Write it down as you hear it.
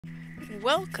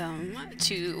Welcome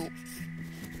to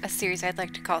a series I'd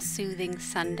like to call Soothing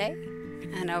Sunday.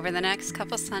 And over the next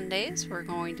couple Sundays, we're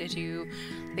going to do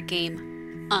the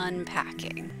game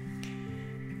Unpacking.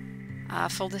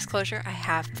 Full disclosure, I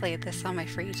have played this on my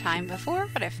free time before,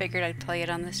 but I figured I'd play it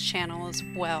on this channel as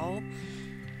well.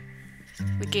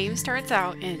 The game starts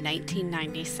out in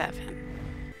 1997.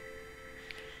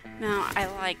 Now, I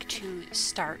like to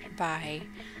start by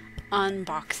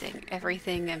unboxing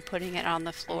everything and putting it on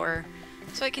the floor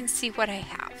so I can see what I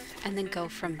have and then go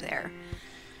from there.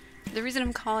 The reason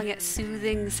I'm calling it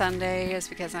Soothing Sunday is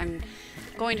because I'm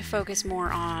going to focus more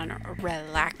on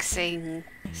relaxing,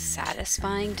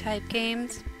 satisfying type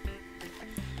games.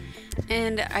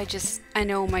 And I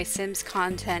know my Sims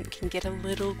content can get a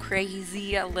little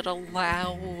crazy, a little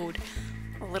loud,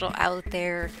 a little out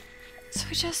there.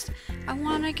 So I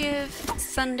want to give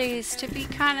Sundays to be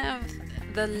kind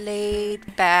of the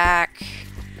laid back,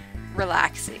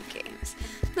 relaxing games.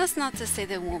 That's not to say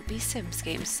there won't be Sims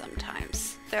games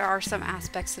sometimes. There are some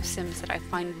aspects of Sims that I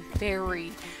find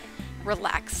very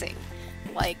relaxing,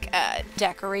 like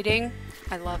decorating.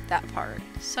 I love that part.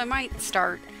 So I might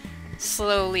start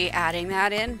slowly adding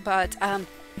that in, but I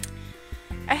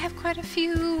have quite a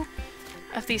few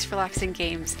of these relaxing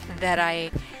games that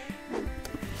I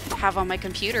have on my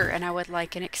computer, and I would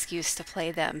like an excuse to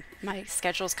play them. My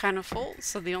schedule's kind of full,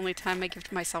 so the only time I give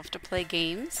to myself to play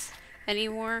games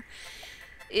anymore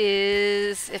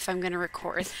is if I'm going to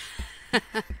record.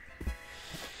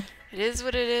 It is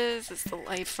what it is. It's the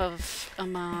life of a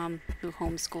mom who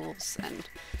homeschools and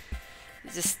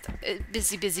just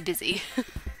busy.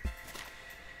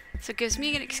 So it gives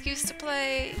me an excuse to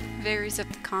play, varies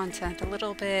up the content a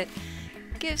little bit,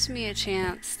 gives me a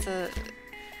chance to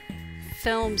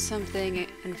film something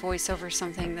and voice over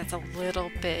something that's a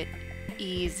little bit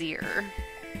easier.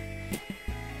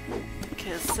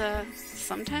 Because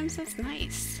sometimes it's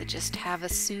nice to just have a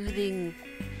soothing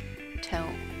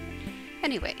tone.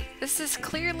 Anyway, this is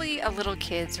clearly a little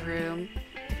kid's room.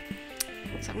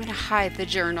 So I'm going to hide the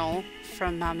journal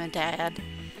from Mom and Dad.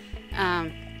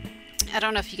 I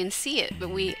don't know if you can see it, but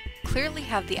we clearly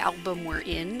have the album we're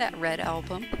in, that red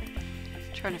album.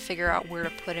 Trying to figure out where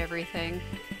to put everything.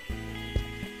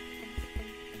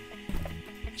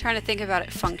 Trying to think about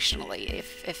it functionally.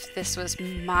 If this was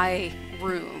my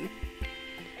room.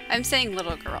 I'm saying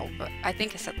little girl, but I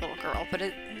think I said little girl, but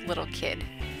a little kid.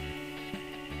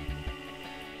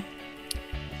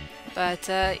 But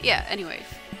yeah, anyway,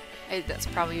 that's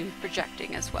probably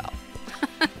projecting as well.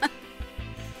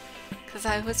 Because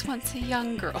I was once a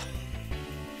young girl.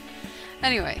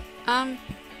 Anyway,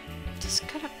 just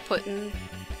kind of putting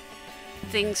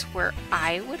things where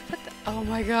I would put them. Oh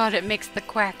my god, it makes the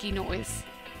quacky noise.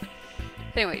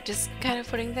 Anyway, just kind of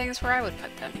putting things where I would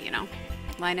put them, you know.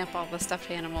 Line up all the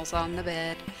stuffed animals on the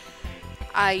bed.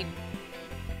 I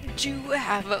do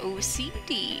have a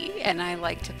OCD, and I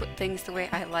like to put things the way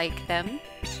I like them.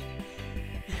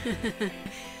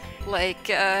 Like,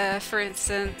 for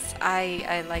instance,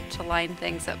 I like to line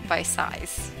things up by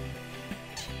size.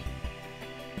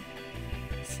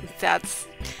 That's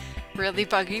really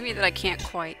bugging me that I can't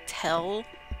quite tell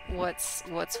what's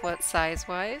what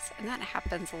size-wise, and that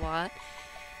happens a lot.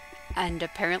 And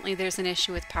apparently there's an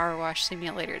issue with Power Wash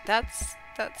Simulator. That's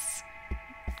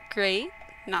great.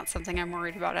 Not something I'm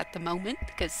worried about at the moment,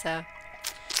 because, well,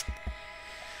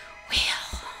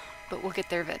 but we'll get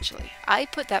there eventually. I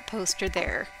put that poster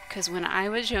there because when I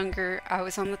was younger, I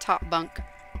was on the top bunk,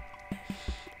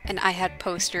 and I had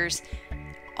posters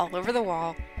all over the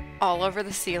wall, all over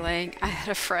the ceiling. I had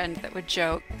a friend that would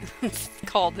joke,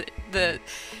 called it the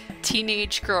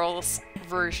teenage girls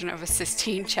version of a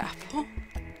Sistine Chapel.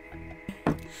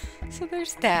 So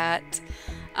there's that.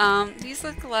 These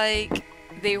look like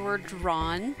they were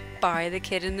drawn by the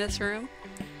kid in this room.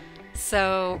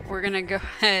 So we're gonna go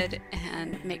ahead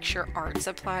and make sure art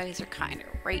supplies are kind of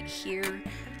right here.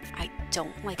 I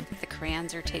don't like that the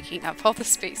crayons are taking up all the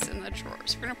space in the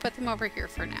drawers. We're gonna put them over here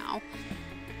for now.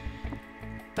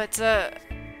 But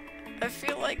I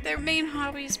feel like their main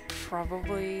hobby is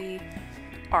probably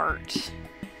art.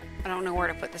 I don't know where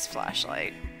to put this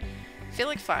flashlight. I feel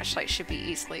like flashlights should be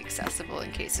easily accessible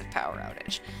in case of power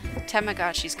outage.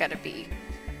 Tamagotchi's gotta be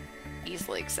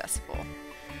easily accessible.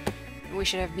 We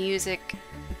should have music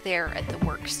there at the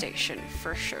workstation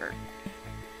for sure.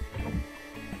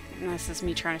 And this is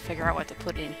me trying to figure out what to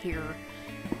put in here.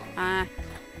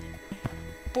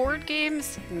 Board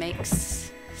games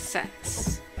makes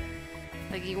sense.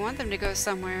 Like, you want them to go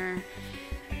somewhere.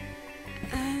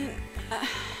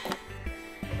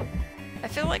 I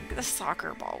feel like the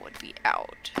soccer ball would be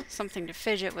out. Something to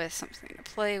fidget with, something to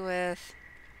play with.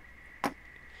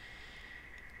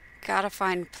 Gotta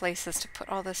find places to put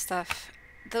all this stuff.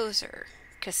 Those are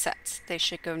cassettes. They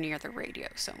should go near the radio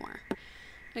somewhere.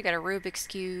 We got a Rubik's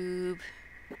Cube.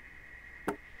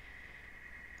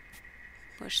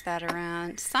 Push that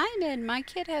around. Simon, my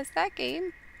kid has that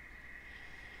game.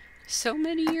 So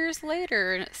many years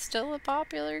later, and it's still a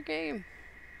popular game.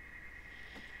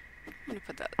 I'm gonna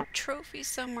put that trophy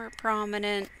somewhere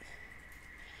prominent.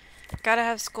 Gotta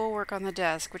have schoolwork on the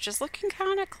desk, which is looking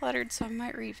kind of cluttered, so I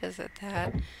might revisit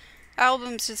that.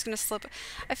 Album's just gonna slip.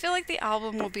 I feel like the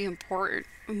album will be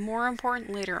more important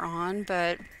later on,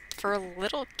 but for a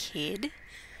little kid,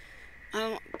 I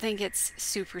don't think it's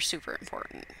super, super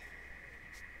important.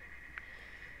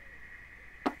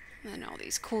 And all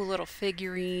these cool little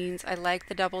figurines. I like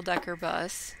the double-decker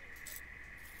bus.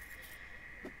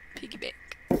 Piggy bank.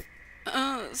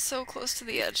 So close to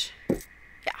the edge.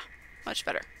 Yeah, much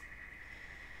better.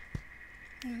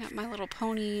 I got My Little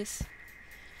Ponies.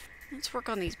 Let's work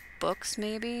on these books,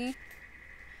 maybe.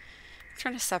 I'm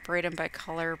trying to separate them by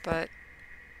color, but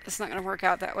it's not going to work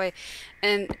out that way.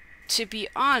 And to be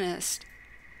honest,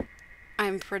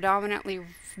 I'm predominantly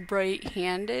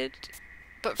right-handed,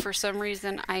 but for some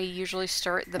reason I usually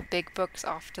start the big books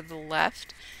off to the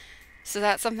left. So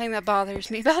that's something that bothers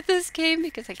me about this game,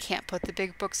 because I can't put the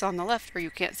big books on the left where you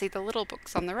can't see the little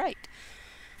books on the right.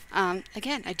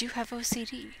 Again, I do have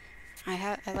OCD.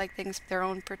 I like things their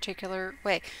own particular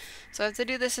way. So I have to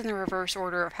do this in the reverse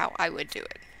order of how I would do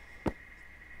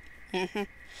it.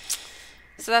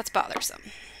 So that's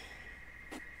bothersome.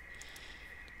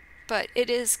 But it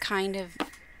is kind of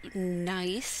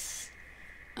nice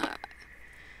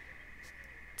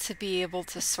to be able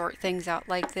to sort things out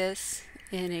like this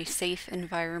in a safe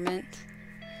environment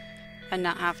and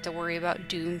not have to worry about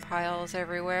doom piles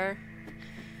everywhere.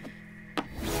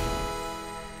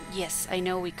 Yes, I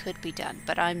know we could be done,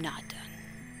 but I'm not done.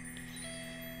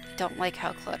 I don't like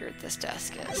how cluttered this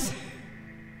desk is.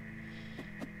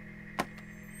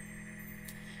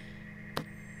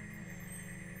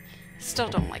 Still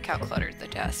don't like how cluttered the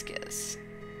desk is.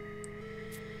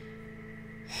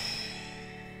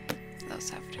 Those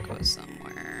have to go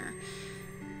somewhere.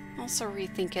 Also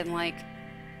rethinking, like,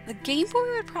 the Game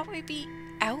Boy would probably be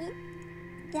out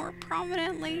more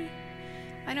prominently.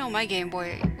 I know my Game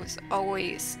Boy was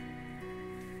always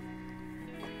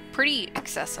pretty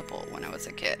accessible when I was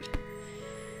a kid.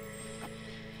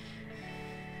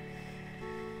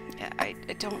 Yeah, I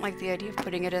don't like the idea of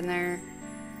putting it in there.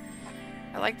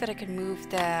 I like that I can move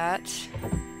that.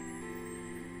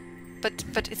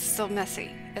 But it's still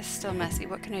messy. It's still messy.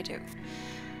 What can I do?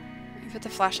 Put the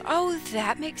flash. Oh,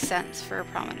 that makes sense for a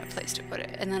prominent place to put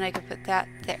it. And then I could put that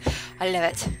there. I love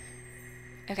it.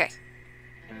 Okay.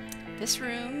 This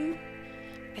room,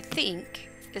 I think,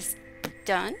 is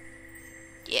done.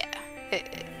 Yeah.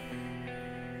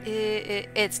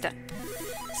 It's done.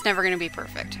 It's never going to be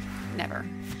perfect. Never.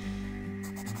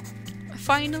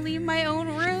 Finally, my own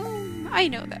room. I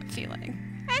know that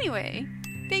feeling. Anyway,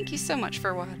 thank you so much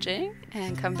for watching,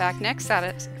 and come back next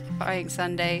Satisfying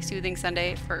Sunday, Soothing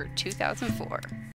Sunday for 2004.